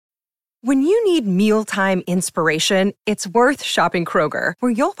When you need mealtime inspiration, it's worth shopping Kroger,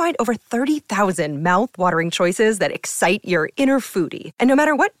 where you'll find over 30,000 mouth-watering choices that excite your inner foodie. And no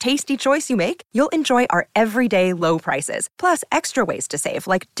matter what tasty choice you make, you'll enjoy our everyday low prices, plus extra ways to save,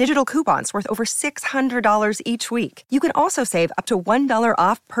 like digital coupons worth over $600 each week. You can also save up to $1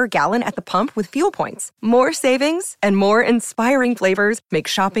 off per gallon at the pump with fuel points. More savings and more inspiring flavors make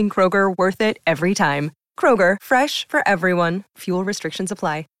shopping Kroger worth it every time. Kroger, fresh for everyone. Fuel restrictions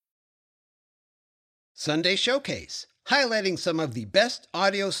apply. Sunday Showcase, highlighting some of the best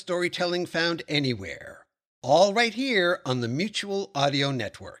audio storytelling found anywhere. All right here on the Mutual Audio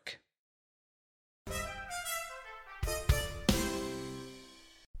Network.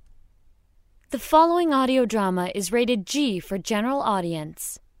 The following audio drama is rated G for general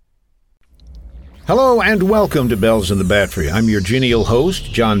audience. Hello and welcome to Bells in the Batfry. I'm your genial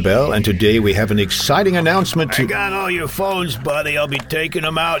host, John Bell, and today we have an exciting announcement to... I got all your phones, buddy. I'll be taking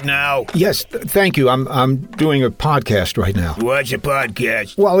them out now. Yes, thank you. I'm doing a podcast right now. What's a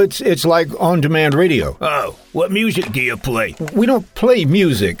podcast? Well, it's like on-demand radio. Oh, what music do you play? We don't play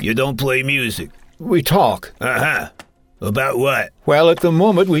music. You don't play music? We talk. Uh-huh. About what? Well, at the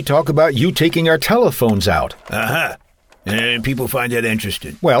moment, we talk about you taking our telephones out. Uh-huh. And people find that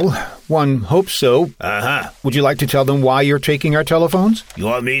interesting. Well, one hopes so. Uh-huh. Would you like to tell them why you're taking our telephones? You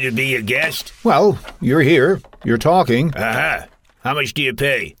want me to be a guest? Well, you're here. You're talking. Uh-huh. How much do you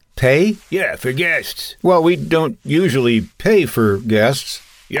pay? Pay? Yeah, for guests. Well, we don't usually pay for guests.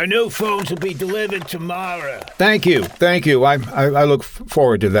 Your new phones will be delivered tomorrow. Thank you. I look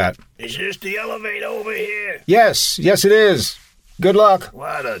forward to that. Is this the elevator over here? Yes, it is. Good luck.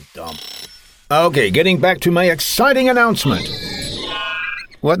 What a dump. Okay, getting back to my exciting announcement.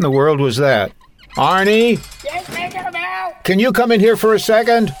 What in the world was that? Arnie? Yes, Mr. Bell? Can you come in here for a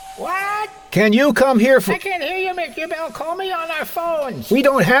second? What? Can you come here for... I can't hear you, Mr. Bell. Call me on our phones. We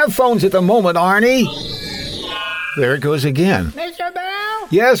don't have phones at the moment, Arnie. There it goes again. Mr. Bell?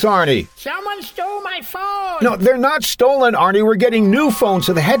 Yes, Arnie. Someone stole my phone. No, they're not stolen, Arnie. We're getting new phones,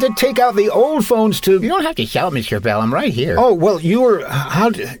 so they had to take out the old phones to... You don't have to shout, Mr. Bell. I'm right here. Oh, well, you were... How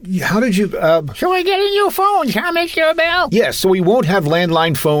did you... So we're getting new phones, huh, Mr. Bell? Yes, so we won't have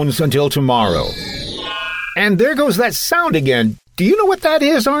landline phones until tomorrow. And there goes that sound again. Do you know what that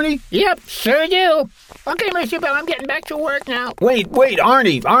is, Arnie? Yep, sure do. Okay, Mr. Bell, I'm getting back to work now. Wait,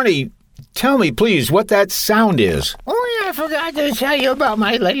 Arnie, tell me, please, what that sound is. Oh, yeah, I forgot to tell you about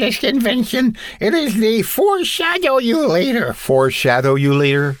my latest invention. It is the Foreshadow You Later. Foreshadow You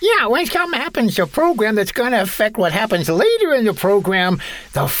Later? Yeah, when something happens to a program that's going to affect what happens later in the program,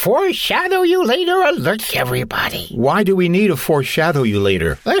 the Foreshadow You Later alerts everybody. Why do we need a Foreshadow You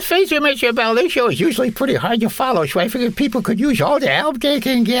Later? Let's face it, Mr. Bell, this show is usually pretty hard to follow, so I figured people could use all the help they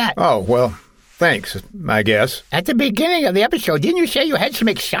can get. Oh, well... Thanks, I guess. At the beginning of the episode, didn't you say you had some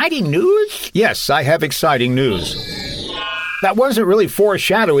exciting news? Yes, I have exciting news. That wasn't really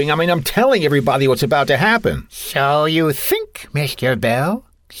foreshadowing. I mean, I'm telling everybody what's about to happen. So you think, Mr. Bell?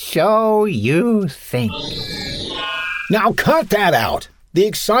 So you think. Now cut that out. The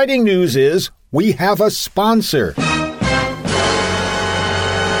exciting news is we have a sponsor.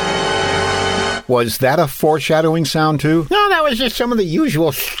 Was that a foreshadowing sound, too? No, that was just some of the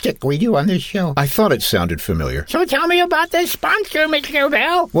usual shtick we do on this show. I thought it sounded familiar. So tell me about this sponsor, Mr.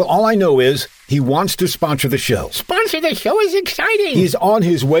 Bell. Well, all I know is he wants to sponsor the show. Sponsor the show is exciting. He's on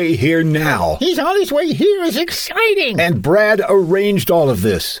his way here now. He's on his way here is exciting. And Brad arranged all of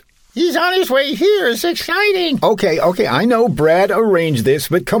this. He's on his way here. It's exciting. Okay, I know Brad arranged this,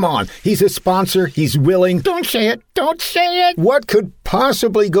 but come on. He's a sponsor. He's willing. Don't say it. Don't say it. What could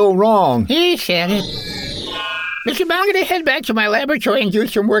possibly go wrong? He said it. Mr. Bell, I'm going to head back to my laboratory and do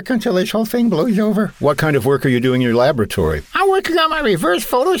some work until this whole thing blows over. What kind of work are you doing in your laboratory? I'm working on my reverse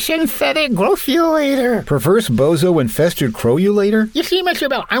photosynthetic growthulator. Perverse bozo-infested crowulator? You see, Mr.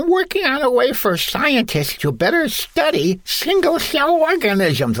 Bell, I'm working on a way for scientists to better study single-cell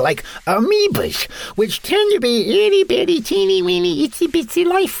organisms like amoebas, which tend to be itty-bitty, teeny-weeny, itsy-bitsy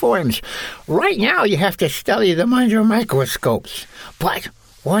life forms. Right now, you have to study them under microscopes. But...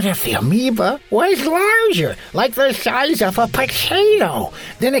 what if the amoeba was larger, like the size of a potato?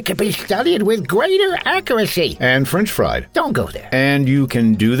 Then it could be studied with greater accuracy. And French fried. Don't go there. And you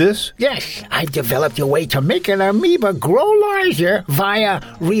can do this? Yes, I've developed a way to make an amoeba grow larger via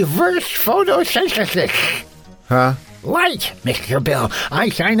reverse photosynthesis. Huh? Light, Mr. Bell. I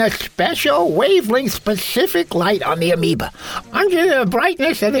shine a special wavelength-specific light on the amoeba. Under the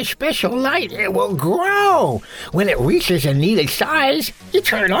brightness of the special light, it will grow. When it reaches a needed size, you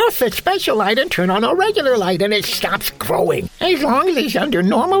turn off the special light and turn on a regular light, and it stops growing. As long as it's under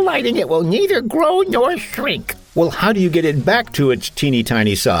normal lighting, it will neither grow nor shrink. Well, how do you get it back to its teeny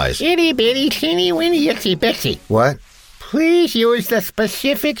tiny size? Itty bitty teeny weeny itsy bitsy. What? Please use the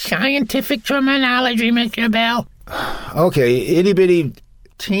specific scientific terminology, Mr. Bell. Okay, itty bitty,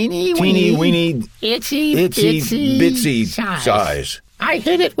 Teeny weeny, itsy bitsy size. I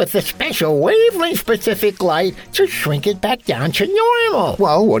hit it with the special wavelength-specific light to shrink it back down to normal.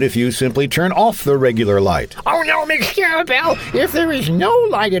 Well, what if you simply turn off the regular light? Oh, no, Mr. Bell. If there is no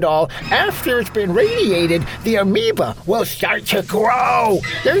light at all, after it's been radiated, the amoeba will start to grow.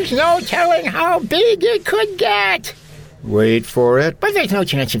 There's no telling how big it could get. Wait for it. But there's no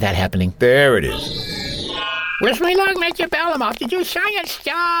chance of that happening. There it is. Where's my log, Mr. Bell? I'm off to do science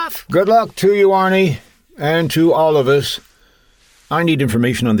stuff. Good luck to you, Arnie, and to all of us. I need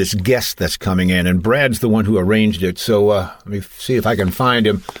information on this guest that's coming in, and Brad's the one who arranged it, so let me see if I can find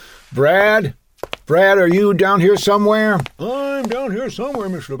him. Brad? Brad, are you down here somewhere? I'm down here somewhere,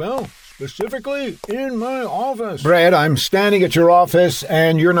 Mr. Bell. Specifically in my office. Brad, I'm standing at your office,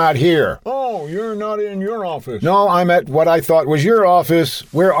 and you're not here. Oh, you're not in your office? No, I'm at what I thought was your office.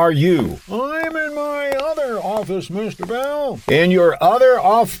 Where are you? I'm in my other office, Mr. Bell. In your other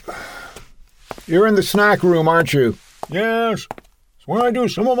You're in the snack room, aren't you? Yes. It's where I do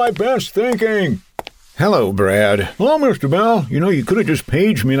some of my best thinking. Hello, Brad. Hello, Mr. Bell. You know, you could have just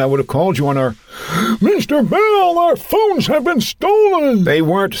paged me and I would have called you on our... Mr. Bell, our phones have been stolen. They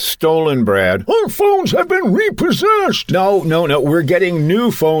weren't stolen, Brad. Our phones have been repossessed. No. We're getting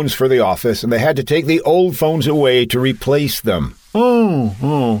new phones for the office, and they had to take the old phones away to replace them.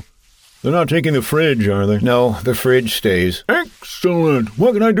 Oh. They're not taking the fridge, are they? No, the fridge stays. Excellent.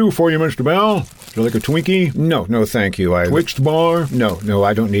 What can I do for you, Mr. Bell? Do you like a Twinkie? No, thank you. Twixed bar? No,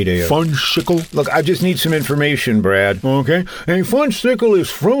 I don't need a... Fudge-sickle? Look, I just need some information, Brad. Okay. A fudge-sickle is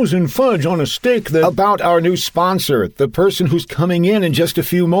frozen fudge on a stick that... About our new sponsor, the person who's coming in just a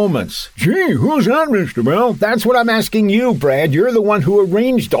few moments. Gee, who's that, Mr. Bell? That's what I'm asking you, Brad. You're the one who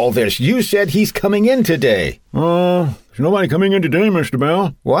arranged all this. You said he's coming in today. There's nobody coming in today, Mr.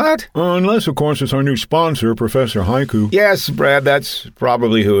 Bell. What? Unless, of course, it's our new sponsor, Professor Haiku. Yes, Brad, that's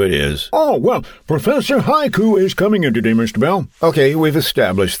probably who it is. Oh, well, Professor Haiku is coming in today, Mr. Bell. Okay, we've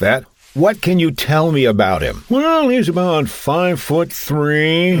established that. What can you tell me about him? Well, he's about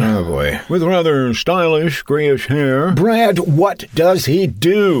 5'3". Oh, boy. With rather stylish, grayish hair. Brad, what does he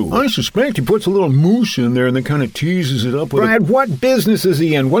do? I suspect he puts a little mousse in there and then kind of teases it up with Brad, what business is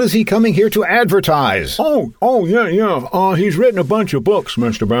he in? What is he coming here to advertise? Yeah. He's written a bunch of books,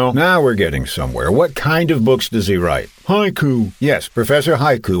 Mr. Bell. Now we're getting somewhere. What kind of books does he write? Haiku. Yes, Professor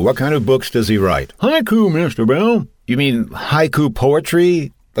Haiku. What kind of books does he write? Haiku, Mr. Bell. You mean haiku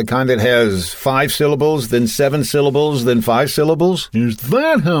poetry? The kind that has 5 syllables, then 7 syllables, then 5 syllables? Is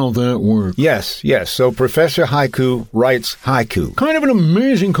that how that works? Yes. So Professor Haiku writes haiku. Kind of an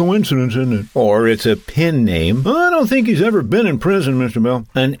amazing coincidence, isn't it? Or it's a pen name. I don't think he's ever been in prison, Mr. Bell.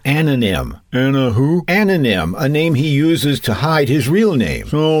 An anonym. And a who? Anonym, a name he uses to hide his real name.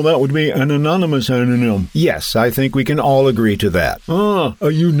 So that would be an anonymous anonym. Yes, I think we can all agree to that. A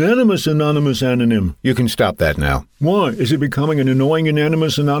unanimous anonymous anonym. You can stop that now. Why? Is it becoming an annoying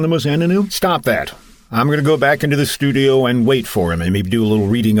unanimous anonymous anonym? Stop that. I'm going to go back into the studio and wait for him and maybe do a little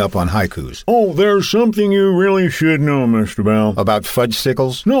reading up on haikus. Oh, there's something you really should know, Mr. Bell. About fudge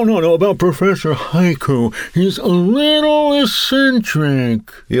sickles? No, about Professor Haiku. He's a little eccentric.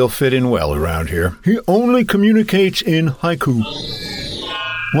 He'll fit in well around here. He only communicates in haiku.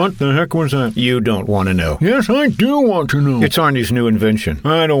 What the heck was that? You don't want to know. Yes, I do want to know. It's Arnie's new invention.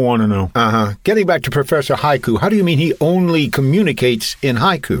 I don't want to know. Getting back to Professor Haiku, how do you mean he only communicates in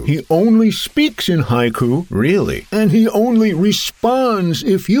haiku? He only speaks in haiku. Really? And he only responds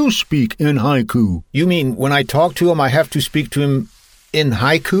if you speak in haiku. You mean when I talk to him, I have to speak to him in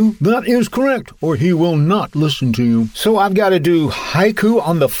haiku? That is correct, or he will not listen to you. So I've got to do haiku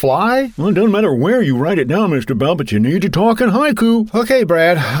on the fly? Well, it doesn't matter where you write it down, Mr. Bell, but you need to talk in haiku. Okay,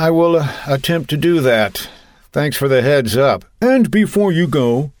 Brad, I will attempt to do that. Thanks for the heads up. And before you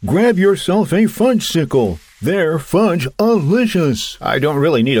go, grab yourself a fudge-sickle. They're fudge-alicious. I don't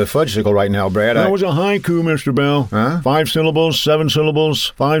really need a fudge-sickle right now, Brad. That was a haiku, Mr. Bell. Huh? 5 syllables, 7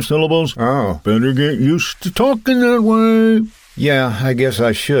 syllables, 5 syllables. Oh. Better get used to talking that way. Yeah, I guess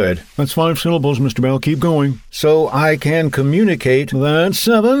I should. That's 5 syllables, Mr. Bell. Keep going. So I can communicate... That's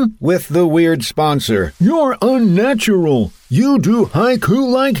 7. ...with the weird sponsor. You're unnatural. You do haiku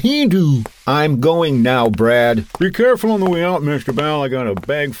like he do. I'm going now, Brad. Be careful on the way out, Mr. Bell. I got a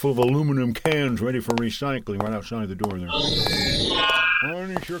bag full of aluminum cans ready for recycling right outside the door there.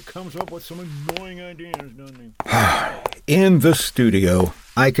 Arnie sure comes up with some annoying ideas, doesn't he? In the studio,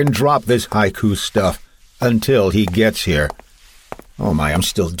 I can drop this haiku stuff until he gets here. Oh my, I'm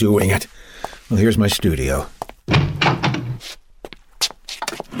still doing it. Well, here's my studio.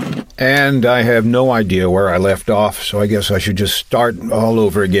 And I have no idea where I left off, so I guess I should just start all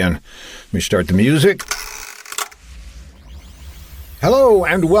over again. Let me start the music. Hello,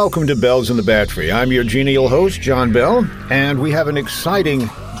 and welcome to Bells in the Batfry. I'm your genial host, John Bell, and we have an exciting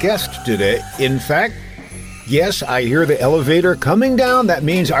guest today. In fact, yes, I hear the elevator coming down. That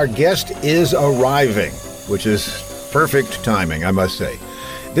means our guest is arriving, which is perfect timing, I must say.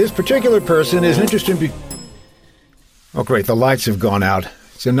 This particular person is interested in... Oh, great, the lights have gone out.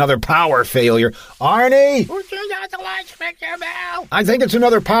 It's another power failure. Arnie! Who turned out the lights, Mr. Bell? I think it's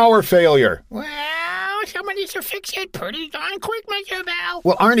another power failure. Well, someone needs to fix it pretty darn quick, Mr. Bell.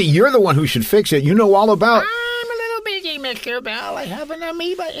 Well, Arnie, you're the one who should fix it. You know all about... I'm a little busy, Mr. Bell. I have an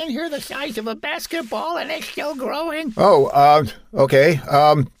amoeba in here the size of a basketball, and it's still growing. Oh, okay.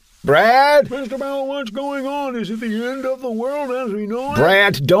 Brad? Mr. Bell, what's going on? Is it the end of the world as we know it?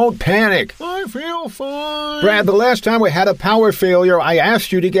 Brad, don't panic. I feel fine. Brad, the last time we had a power failure, I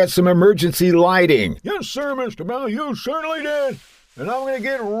asked you to get some emergency lighting. Yes, sir, Mr. Bell, you certainly did. And I'm going to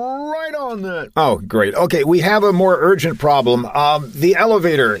get right on that. Oh, great. Okay, we have a more urgent problem. The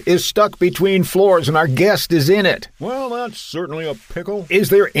elevator is stuck between floors and our guest is in it. Well, that's certainly a pickle. Is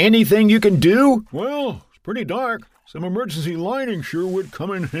there anything you can do? Well, it's pretty dark. Some emergency lighting sure would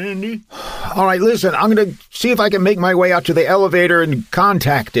come in handy. All right, listen, I'm going to see if I can make my way out to the elevator and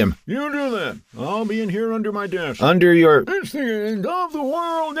contact him. You do that. I'll be in here under my desk. Under your... It's the end of the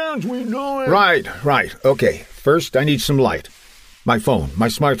world as we know it. Right. Okay, first I need some light. My phone, my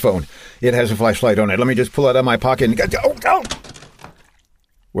smartphone. It has a flashlight on it. Let me just pull it out of my pocket and... Oh!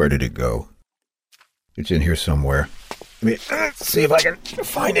 Where did it go? It's in here somewhere. Let me see if I can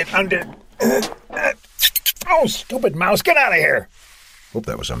find it under... Oh, stupid mouse, get out of here. Hope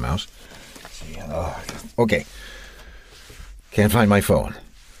that was a mouse. Let's see. Okay. Can't find my phone.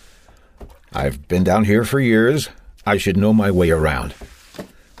 I've been down here for years. I should know my way around.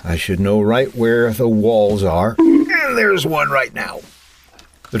 I should know right where the walls are. And there's one right now.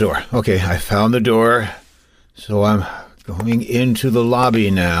 The door. Okay, I found the door. So I'm going into the lobby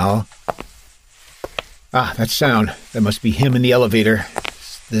now. Ah, that sound. That must be him in the elevator.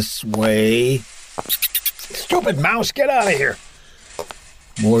 This way. Stupid mouse, get out of here.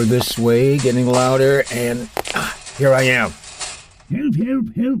 More this way, getting louder, and here I am.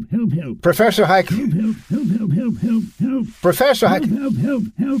 Help. Professor Haiku. Help. Professor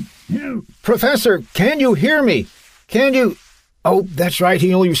Haiku. Help. Professor, can you hear me? Can you... Oh, that's right,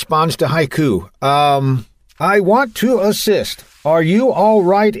 he only responds to haiku. I want to assist. Are you all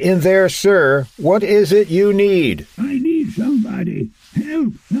right in there, sir? What is it you need? I need somebody.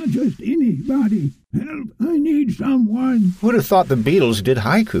 Help, not just anybody. Help, I need someone. Who'd have thought the Beatles did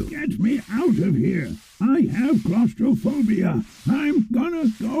haiku? Get me out of here. I have claustrophobia. I'm gonna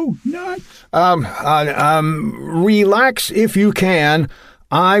go nuts. Relax if you can.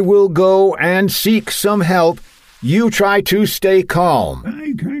 I will go and seek some help. You try to stay calm.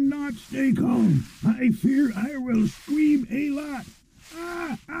 I cannot stay calm. I fear I will scream a lot.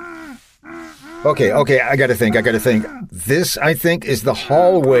 Okay, I gotta think. This, I think, is the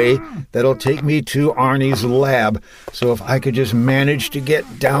hallway that'll take me to Arnie's lab. So if I could just manage to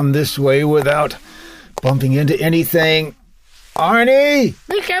get down this way without bumping into anything. Arnie!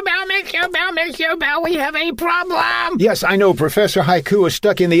 Mr. Bell, we have a problem. Yes, I know. Professor Haiku is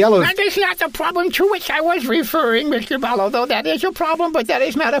stuck in the elevator. That is not the problem to which I was referring, Mr. Bell, although that is a problem, but that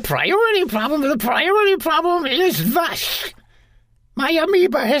is not a priority problem. The priority problem is thus. My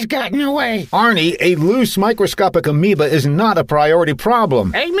amoeba has gotten away. Arnie, a loose microscopic amoeba is not a priority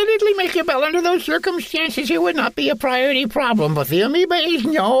problem. Admittedly, Mr. Bell, under those circumstances, it would not be a priority problem, but the amoeba is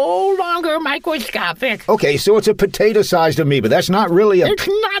no longer microscopic. Okay, so it's a potato-sized amoeba. That's not really a... It's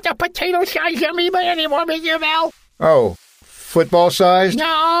not a potato-sized amoeba anymore, Mr. Bell. Oh, football-sized?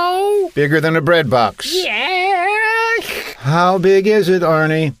 No. Bigger than a bread box? Yes. How big is it,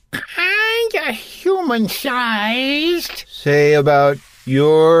 Arnie? Kinda human-sized. Say about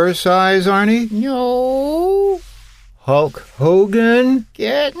your size, Arnie? No. Hulk Hogan?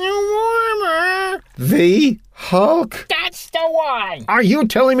 Getting warmer. The Hulk? That's the one. Are you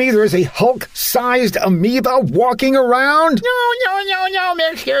telling me there's a Hulk-sized amoeba walking around? No,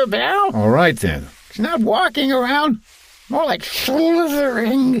 Mr. Bell. All right, then. It's not walking around. More like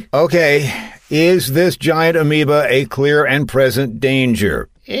slithering. Okay. Is this giant amoeba a clear and present danger?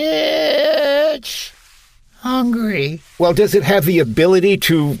 It's hungry. Well, does it have the ability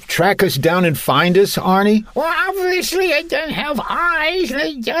to track us down and find us, Arnie? Well, obviously it doesn't have eyes, and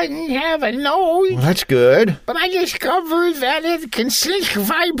it doesn't have a nose. Well, that's good. But I discovered that it can sense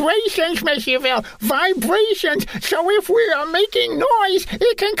vibrations, Monsieur Bell. Vibrations. So if we are making noise,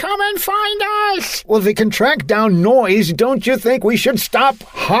 it can come and find us. Well, if it can track down noise, don't you think we should stop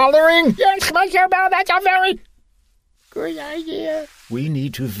hollering? Yes, Monsieur Bell, that's a very good idea. We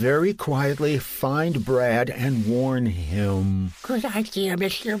need to very quietly find Brad and warn him. Good idea,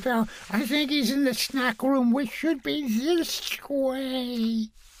 Mr. Bell. I think he's in the snack room, which should be this way.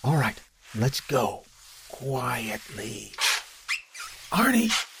 All right, let's go. Quietly.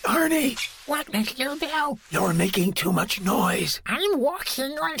 Arnie! What, Mr. Bell? You're making too much noise. I'm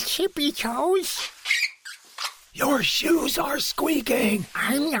walking on tippy toes. Your shoes are squeaking.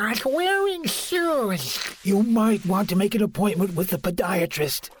 I'm not wearing shoes. You might want to make an appointment with the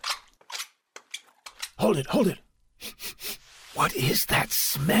podiatrist. Hold it. What is that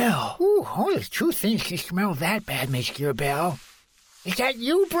smell? Ooh, only two things can smell that bad, Mr. Bell. Is that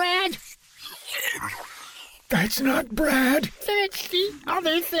you, Brad? That's not Brad. That's the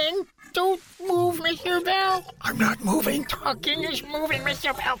other thing. Don't move, Mr. Bell. I'm not moving. Talking is moving,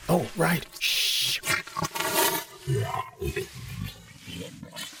 Mr. Bell. Oh, right. Shh.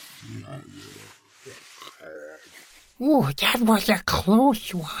 Ooh, that was a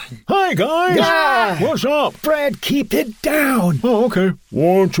close one. Hi, guys. Ah! What's up? Brad, keep it down. Oh, okay.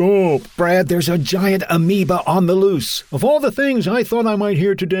 What's up? Brad, there's a giant amoeba on the loose. Of all the things I thought I might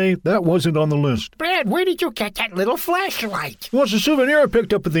hear today, that wasn't on the list. Brad, where did you get that little flashlight? Well, it's a souvenir I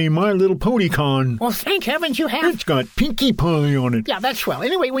picked up at the My Little Pony Con. Well, thank heavens you have. It's got Pinkie Pie on it. Yeah, that's swell.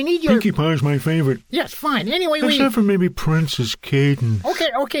 Anyway, we need your... Pinkie Pie's my favorite. Yes, fine. Anyway, Except for maybe Princess Cadence.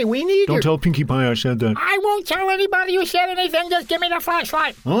 Okay, we need Don't tell Pinkie Pie I said that. I won't tell anybody you said anything. Just give me the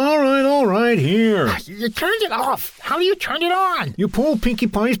flashlight. All right, here. You turned it off. How do you turn it on? You pull Pinkie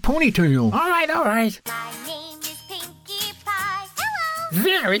Pie's ponytail. All right. My name is Pinkie Pie. Hello.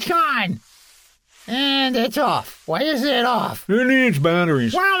 There, it's on. And it's off. Why is it off? It needs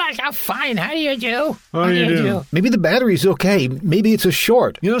batteries. Well, that's fine. How do you do? How do you do? Maybe the battery's okay. Maybe it's a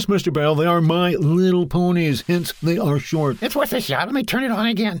short. Yes, Mr. Bell, they are My Little Ponies, hence they are short. It's worth a shot. Let me turn it on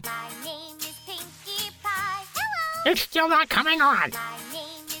again. My name is Pinkie Pie. Hello. It's still not coming on. My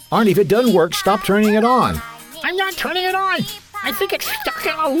name is Arnie, if it doesn't work, stop turning it on. I'm not turning it on. I think it's stuck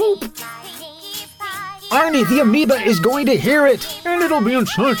in a loop. Pinkie Pie. Arnie, the amoeba is going to hear it. And it'll be in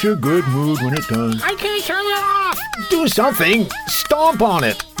such a good mood when it does. I can't turn it off. Do something. Stomp on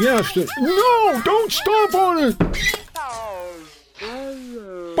it. Yes, no, don't stomp on it.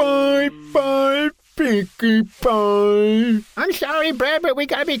 Bye, Pinkie Pie. I'm sorry, Brad, but we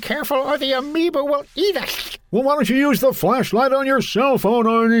gotta be careful or the amoeba will eat us. Well, why don't you use the flashlight on your cell phone,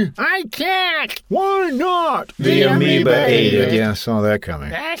 Arnie? I can't. Why not? The amoeba ate it. Yeah, I saw that coming.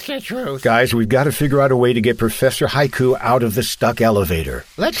 That's the truth. Guys, we've got to figure out a way to get Professor Haiku out of the stuck elevator.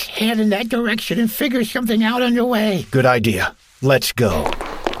 Let's head in that direction and figure something out on the way. Good idea. Let's go.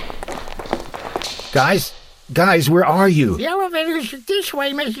 Guys, where are you? The elevator's this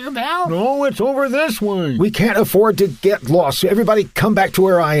way, Mr. Bell. No, it's over this way. We can't afford to get lost, so everybody come back to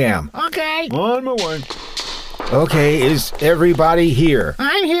where I am. Okay. On my way. Okay, is everybody here?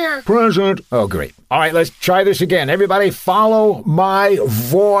 I'm here. Present. Oh, great. All right, let's try this again. Everybody follow my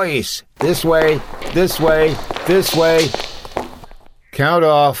voice. This way, this way, this way. Count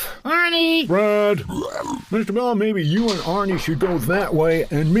off. Arnie. Brad. Mr. Bell, maybe you and Arnie should go that way,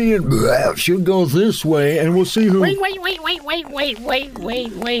 and me and Brad should go this way, and we'll see who... Wait.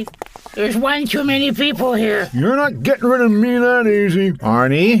 There's one too many people here. You're not getting rid of me that easy.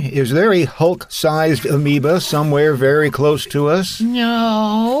 Arnie, is there a Hulk-sized amoeba somewhere very close to us?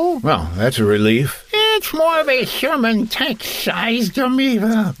 No. Well, that's a relief. It's more of a Sherman tank-sized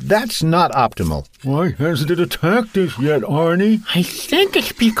amoeba. That's not optimal. Why hasn't it attacked us yet, Arnie? I think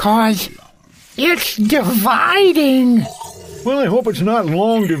it's because it's dividing. Well, I hope it's not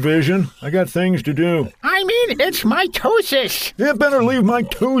long division. I got things to do. I mean, it's mitosis. You better leave my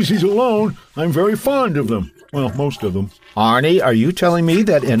toesies alone. I'm very fond of them. Well, most of them. Arnie, are you telling me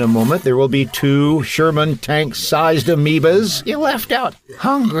that in a moment there will be 2 Sherman tank-sized amoebas? You left out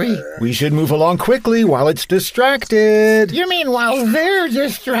hungry. We should move along quickly while it's distracted. You mean while they're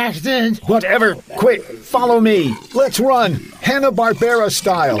distracted? Whatever. Quick, follow me. Let's run. Hanna-Barbera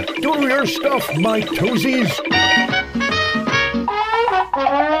style. Do your stuff, my toesies.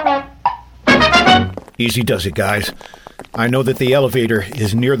 Easy does it, guys. I know that the elevator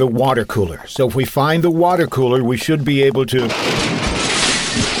is near the water cooler, so if we find the water cooler, we should be able to...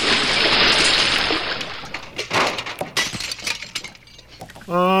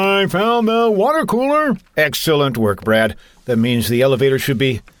 I I found the water cooler. Excellent work, Brad. That means the elevator should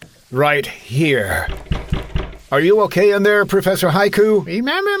be right here. Are you okay in there, Professor Haiku?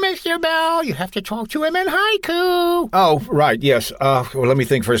 Remember, Mr. Bell, you have to talk to him in haiku. Oh, right, yes. Well, let me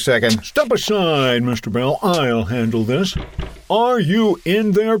think for a second. Step aside, Mr. Bell. I'll handle this. Are you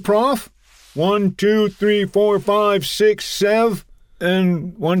in there, Prof? 1, 2, 3, 4, 5, 6, 7,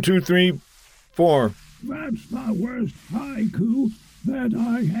 and 1, 2, 3, 4. That's the worst haiku that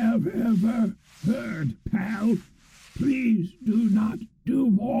I have ever heard, pal. Please do not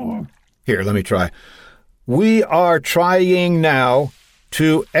do more. Here, let me try. We are trying now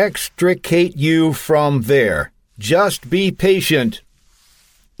to extricate you from there. Just be patient.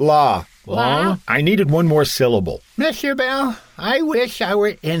 La. I needed one more syllable. Mr. Bell, I wish I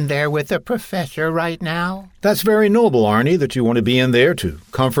were in there with the professor right now. That's very noble, Arnie, that you want to be in there to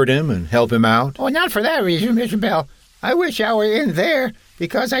comfort him and help him out. Oh, not for that reason, Mr. Bell. I wish I were in there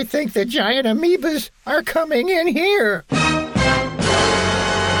because I think the giant amoebas are coming in here.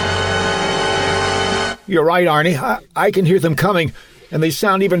 You're right, Arnie. I can hear them coming, and they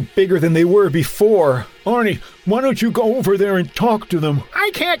sound even bigger than they were before. Arnie, why don't you go over there and talk to them?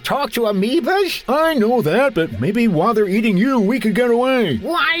 I can't talk to amoebas. I know that, but maybe while they're eating you, we could get away.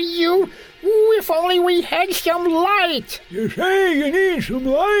 Why, you... If only we had some light. You say you need some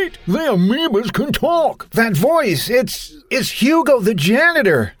light? The amoebas can talk. That voice, it's Hugo the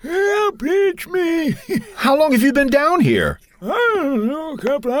janitor. Yep, it's me. How long have you been down here? I don't know, a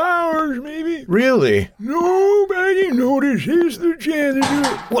couple hours maybe. Really? Nobody notices the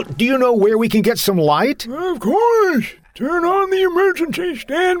janitor. Well, do you know where we can get some light? Of course. Turn on the emergency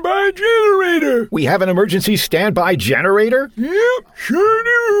standby generator. We have an emergency standby generator? Yep, sure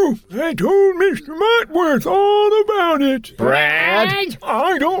do. I told Mr. Motworth all about it. Brad?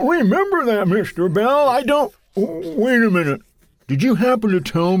 I don't remember that, Mr. Bell. I don't... Oh, wait a minute. Did you happen to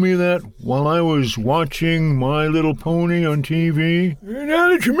tell me that while I was watching My Little Pony on TV? Now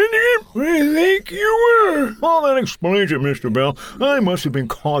that you mention it, I think you were. Well, that explains it, Mr. Bell. I must have been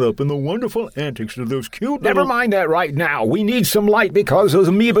caught up in the wonderful antics of those cute Never mind that right now. We need some light because those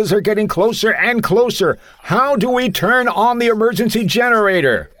amoebas are getting closer and closer. How do we turn on the emergency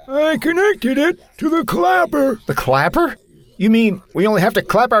generator? I connected it to the clapper. The clapper? You mean we only have to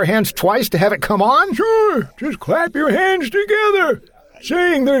clap our hands twice to have it come on? Sure, just clap your hands together.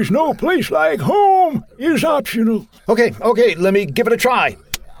 Saying there's no place like home is optional. Okay, let me give it a try.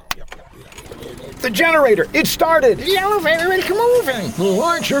 The generator, it started. The elevator is moving. The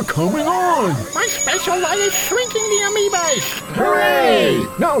lights are coming on. My special light is shrinking the amoebas. Hooray!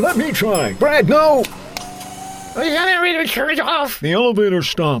 Now let me try. Brad, no. The generator turned off. The elevator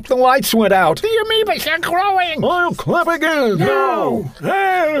stopped. The lights went out. The amoebas are growing. I'll clap again. No.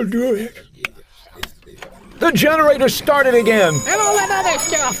 That'll do it. The generator started again. And all that other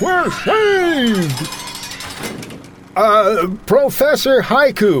stuff. We're saved. Professor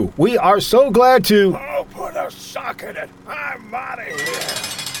Haiku, we are so glad to... I'll put a sock in it. I'm out of here.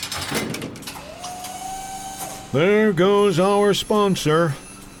 There goes our sponsor.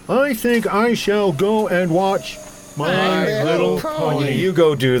 I think I shall go and watch My Little Pony. You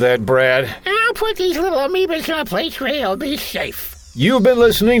go do that, Brad. I'll put these little amoebas in a place where they'll be safe. You've been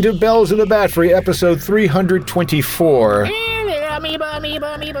listening to Bells of the Batfry, episode 324. Amoeba,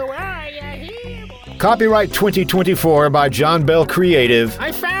 where are you? Here, boy. Copyright 2024 by John Bell Creative.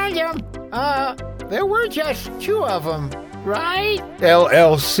 I found him. There were just 2 of them, right?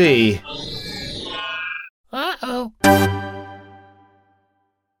 LLC. Uh-oh.